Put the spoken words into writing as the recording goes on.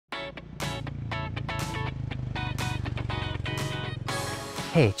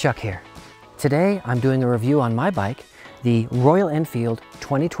Hey, Chuck here. Today I'm doing a review on my bike, the Royal Enfield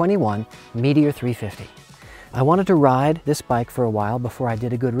 2021 Meteor 350. I wanted to ride this bike for a while before I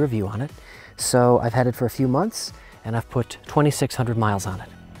did a good review on it, so I've had it for a few months and I've put 2,600 miles on it.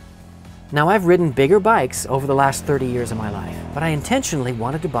 Now, I've ridden bigger bikes over the last 30 years of my life, but I intentionally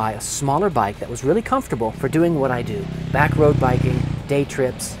wanted to buy a smaller bike that was really comfortable for doing what I do: back road biking, day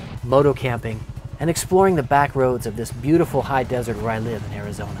trips, moto camping, and exploring the back roads of this beautiful high desert where I live in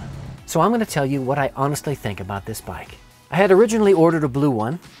Arizona. So I'm going to tell you what I honestly think about this bike. I had originally ordered a blue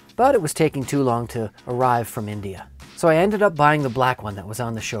one, but it was taking too long to arrive from India. So I ended up buying the black one that was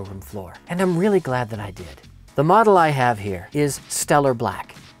on the showroom floor, and I'm really glad that I did. The model I have here is Stellar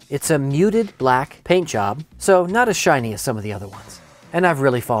Black. It's a muted black paint job, so not as shiny as some of the other ones. And I've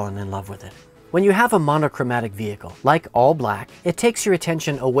really fallen in love with it. When you have a monochromatic vehicle, like all black, it takes your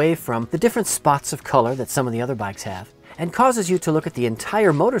attention away from the different spots of color that some of the other bikes have, and causes you to look at the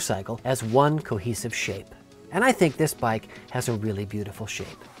entire motorcycle as one cohesive shape. And I think this bike has a really beautiful shape.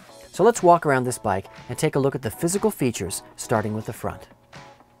 So let's walk around this bike and take a look at the physical features, starting with the front.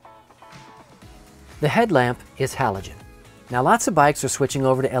 The headlamp is halogen. Now, lots of bikes are switching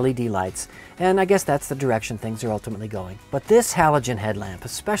over to LED lights, and I guess that's the direction things are ultimately going. But this halogen headlamp,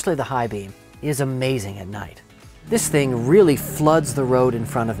 especially the high beam, is amazing at night. This thing really floods the road in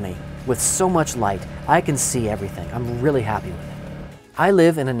front of me with so much light. I can see everything. I'm really happy with it. I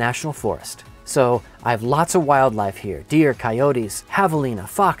live in a national forest, so I have lots of wildlife here: deer, coyotes, javelina,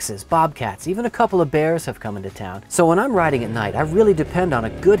 foxes, bobcats, even a couple of bears have come into town. So when I'm riding at night, I really depend on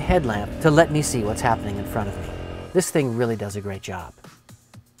a good headlamp to let me see what's happening in front of me. This thing really does a great job.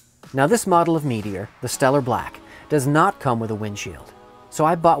 Now, this model of Meteor, the Stellar Black, does not come with a windshield. So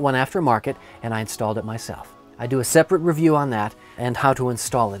I bought one aftermarket and I installed it myself. I do a separate review on that and how to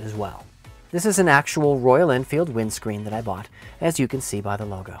install it as well. This is an actual Royal Enfield windscreen that I bought, as you can see by the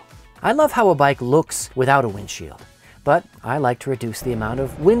logo. I love how a bike looks without a windshield, but I like to reduce the amount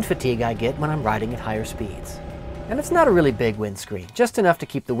of wind fatigue I get when I'm riding at higher speeds. And it's not a really big windscreen, just enough to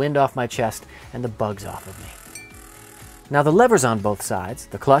keep the wind off my chest and the bugs off of me. Now, the levers on both sides,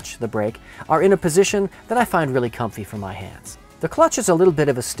 the clutch, the brake, are in a position that I find really comfy for my hands. The clutch is a little bit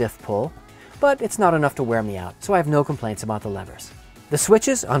of a stiff pull, but it's not enough to wear me out, so I have no complaints about the levers. The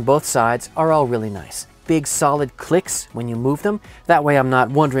switches on both sides are all really nice. Big solid clicks when you move them. That way I'm not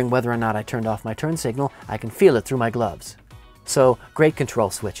wondering whether or not I turned off my turn signal. I can feel it through my gloves. So great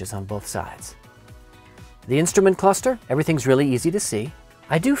control switches on both sides. The instrument cluster, everything's really easy to see.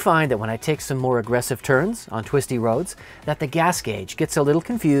 I do find that when I take some more aggressive turns on twisty roads, that the gas gauge gets a little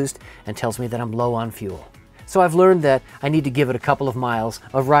confused and tells me that I'm low on fuel. So I've learned that I need to give it a couple of miles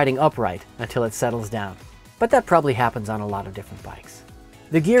of riding upright until it settles down. But that probably happens on a lot of different bikes.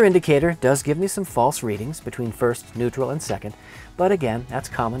 The gear indicator does give me some false readings between first, neutral, and second, but again, that's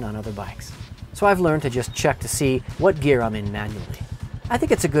common on other bikes. So I've learned to just check to see what gear I'm in manually. I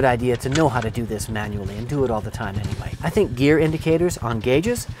think it's a good idea to know how to do this manually and do it all the time anyway. I think gear indicators on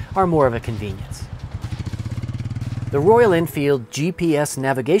gauges are more of a convenience. The Royal Enfield GPS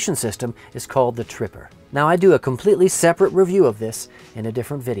navigation system is called the Tripper. Now, I do a completely separate review of this in a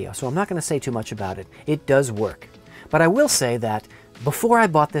different video, so I'm not going to say too much about it. It does work. But I will say that before I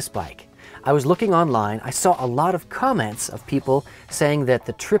bought this bike, I was looking online. I saw a lot of comments of people saying that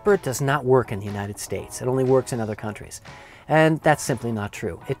the Tripper does not work in the United States. It only works in other countries. And that's simply not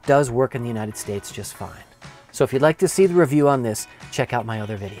true. It does work in the United States just fine. So if you'd like to see the review on this, check out my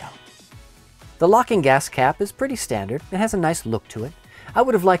other video. The locking gas cap is pretty standard. It has a nice look to it. I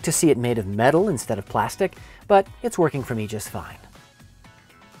would have liked to see it made of metal instead of plastic, but it's working for me just fine.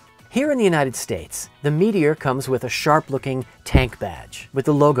 Here in the United States, the Meteor comes with a sharp-looking tank badge with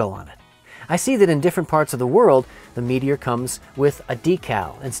the logo on it. I see that in different parts of the world, the Meteor comes with a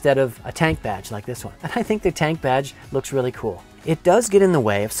decal instead of a tank badge like this one. And I think the tank badge looks really cool. It does get in the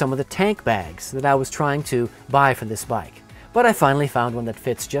way of some of the tank bags that I was trying to buy for this bike, but I finally found one that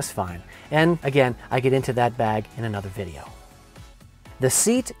fits just fine. And again, I get into that bag in another video. The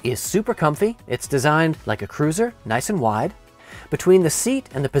seat is super comfy. It's designed like a cruiser, nice and wide. Between the seat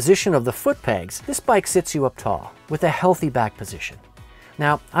and the position of the foot pegs, this bike sits you up tall with a healthy back position.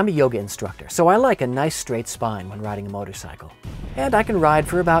 Now, I'm a yoga instructor, so I like a nice straight spine when riding a motorcycle. And I can ride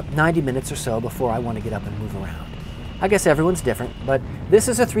for about 90 minutes or so before I want to get up and move around. I guess everyone's different, but this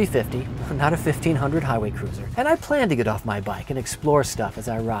is a 350, not a 1500 highway cruiser. And I plan to get off my bike and explore stuff as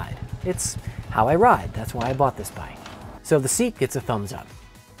I ride. It's how I ride. That's why I bought this bike. So the seat gets a thumbs up.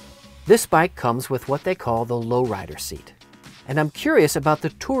 This bike comes with what they call the lowrider seat. And I'm curious about the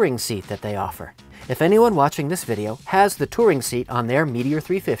touring seat that they offer. If anyone watching this video has the touring seat on their Meteor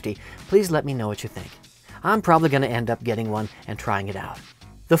 350, please let me know what you think. I'm probably going to end up getting one and trying it out.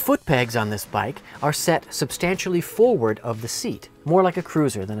 The foot pegs on this bike are set substantially forward of the seat, more like a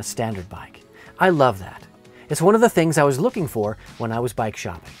cruiser than a standard bike. I love that. It's one of the things I was looking for when I was bike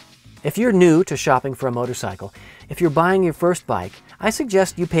shopping. If you're new to shopping for a motorcycle, if you're buying your first bike, I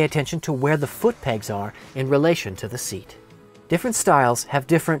suggest you pay attention to where the foot pegs are in relation to the seat. Different styles have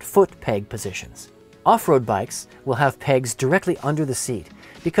different foot peg positions. Off-road bikes will have pegs directly under the seat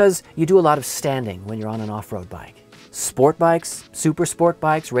because you do a lot of standing when you're on an off-road bike. Sport bikes, super sport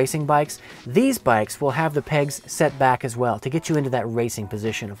bikes, racing bikes, these bikes will have the pegs set back as well to get you into that racing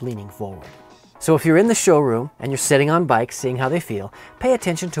position of leaning forward. So if you're in the showroom and you're sitting on bikes seeing how they feel, pay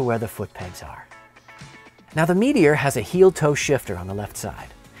attention to where the foot pegs are. Now the Meteor has a heel-toe shifter on the left side,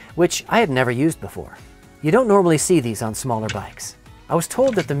 which I had never used before. You don't normally see these on smaller bikes. I was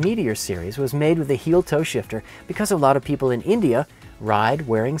told that the Meteor series was made with a heel-toe shifter because a lot of people in India ride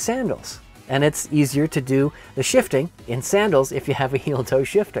wearing sandals. And it's easier to do the shifting in sandals if you have a heel-toe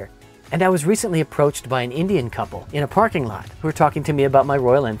shifter. And I was recently approached by an Indian couple in a parking lot who were talking to me about my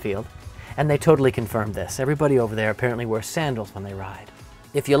Royal Enfield, and they totally confirmed this. Everybody over there apparently wears sandals when they ride.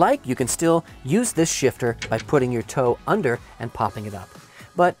 If you like, you can still use this shifter by putting your toe under and popping it up.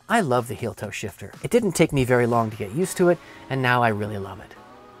 But I love the heel-toe shifter. It didn't take me very long to get used to it, and now I really love it.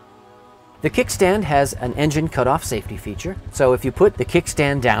 The kickstand has an engine cutoff safety feature, so if you put the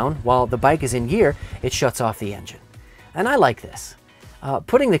kickstand down while the bike is in gear, it shuts off the engine. And I like this.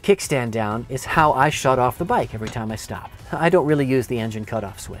 Putting the kickstand down is how I shut off the bike every time I stop. I don't really use the engine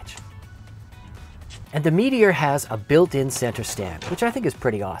cutoff switch. And the Meteor has a built-in center stand, which I think is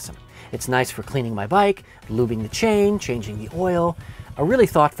pretty awesome. It's nice for cleaning my bike, lubing the chain, changing the oil, a really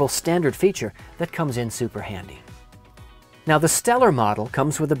thoughtful standard feature that comes in super handy. Now the Stellar model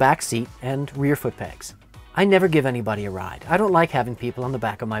comes with a back seat and rear foot pegs. I never give anybody a ride. I don't like having people on the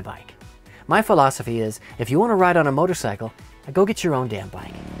back of my bike. My philosophy is, if you want to ride on a motorcycle, go get your own damn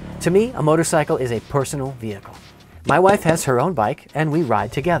bike. To me, a motorcycle is a personal vehicle. My wife has her own bike and we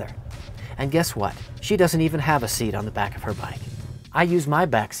ride together. And guess what? She doesn't even have a seat on the back of her bike. I use my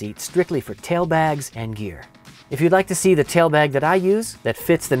back seat strictly for tail bags and gear. If you'd like to see the tail bag that I use that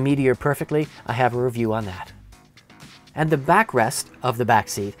fits the Meteor perfectly, I have a review on that. And the backrest of the back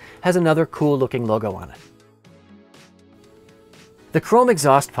seat has another cool looking logo on it. The chrome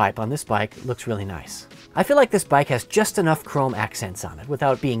exhaust pipe on this bike looks really nice. I feel like this bike has just enough chrome accents on it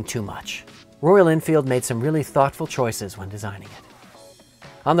without being too much. Royal Enfield made some really thoughtful choices when designing it.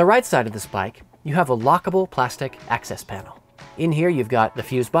 On the right side of this bike, you have a lockable plastic access panel. In here you've got the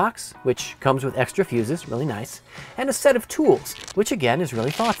fuse box, which comes with extra fuses, really nice, and a set of tools, which again is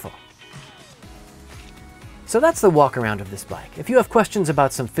really thoughtful. So that's the walk around of this bike. If you have questions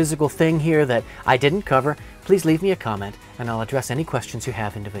about some physical thing here that I didn't cover, please leave me a comment and I'll address any questions you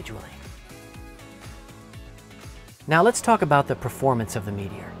have individually. Now let's talk about the performance of the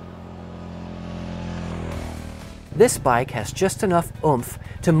Meteor. This bike has just enough oomph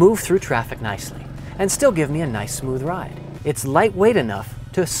to move through traffic nicely and still give me a nice smooth ride. It's lightweight enough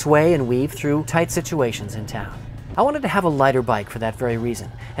to sway and weave through tight situations in town. I wanted to have a lighter bike for that very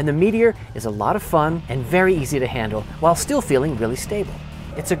reason, and the Meteor is a lot of fun and very easy to handle while still feeling really stable.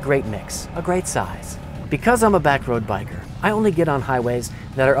 It's a great mix, a great size. Because I'm a backroad biker, I only get on highways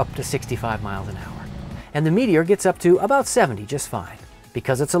that are up to 65 miles an hour, and the Meteor gets up to about 70 just fine.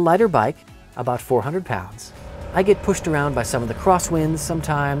 Because it's a lighter bike, about 400 pounds, I get pushed around by some of the crosswinds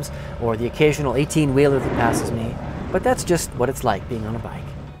sometimes, or the occasional 18-wheeler that passes me, but that's just what it's like being on a bike.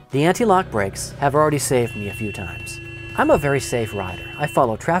 The anti-lock brakes have already saved me a few times. I'm a very safe rider. I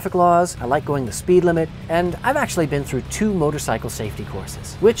follow traffic laws, I like going the speed limit, and I've actually been through 2 motorcycle safety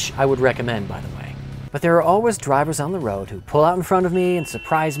courses, which I would recommend, by the way. But there are always drivers on the road who pull out in front of me and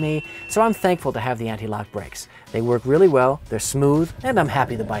surprise me, so I'm thankful to have the anti-lock brakes. They work really well, they're smooth, and I'm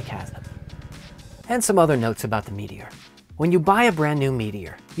happy the bike has them. And some other notes about the Meteor. When you buy a brand new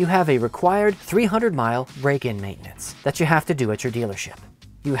Meteor, you have a required 300-mile break-in maintenance that you have to do at your dealership.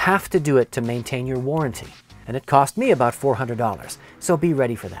 You have to do it to maintain your warranty, and it cost me about $400, so be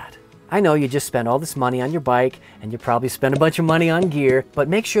ready for that. I know you just spent all this money on your bike, and you probably spent a bunch of money on gear, but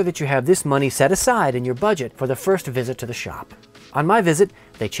make sure that you have this money set aside in your budget for the first visit to the shop. On my visit,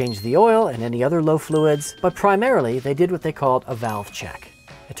 they changed the oil and any other low fluids, but primarily they did what they called a valve check.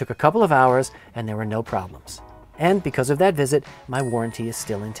 It took a couple of hours, and there were no problems. And because of that visit, my warranty is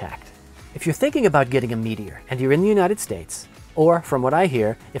still intact. If you're thinking about getting a Meteor, and you're in the United States, or, from what I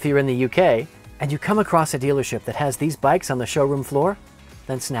hear, if you're in the UK, and you come across a dealership that has these bikes on the showroom floor,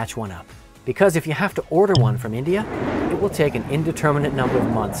 then snatch one up. Because if you have to order one from India, it will take an indeterminate number of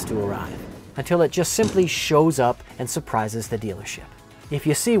months to arrive, until it just simply shows up and surprises the dealership. If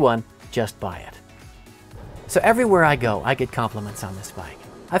you see one, just buy it. So everywhere I go, I get compliments on this bike.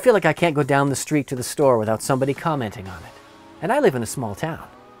 I feel like I can't go down the street to the store without somebody commenting on it. And I live in a small town.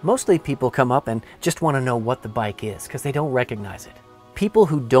 Mostly people come up and just want to know what the bike is because they don't recognize it. People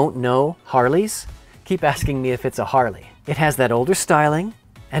who don't know Harleys keep asking me if it's a Harley. It has that older styling,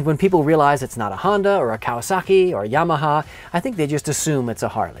 and when people realize it's not a Honda or a Kawasaki or a Yamaha, I think they just assume it's a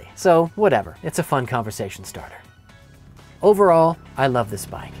Harley. So whatever, it's a fun conversation starter. Overall, I love this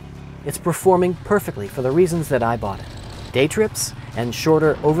bike. It's performing perfectly for the reasons that I bought it. Day trips and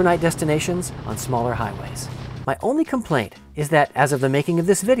shorter overnight destinations on smaller highways. My only complaint is that as of the making of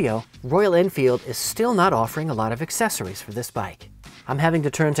this video, Royal Enfield is still not offering a lot of accessories for this bike. I'm having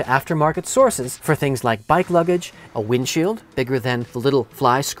to turn to aftermarket sources for things like bike luggage, a windshield bigger than the little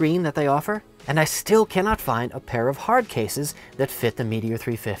fly screen that they offer, and I still cannot find a pair of hard cases that fit the Meteor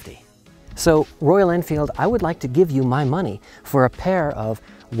 350. So Royal Enfield, I would like to give you my money for a pair of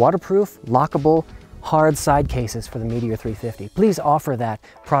waterproof, lockable, hard side cases for the Meteor 350. Please offer that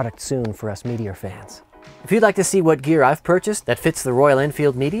product soon for us Meteor fans. If you'd like to see what gear I've purchased that fits the Royal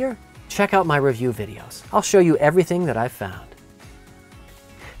Enfield Meteor, check out my review videos. I'll show you everything that I've found.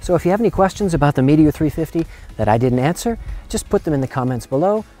 So if you have any questions about the Meteor 350 that I didn't answer, just put them in the comments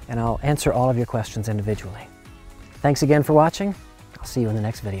below and I'll answer all of your questions individually. Thanks again for watching. I'll see you in the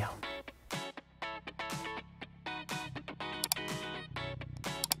next video.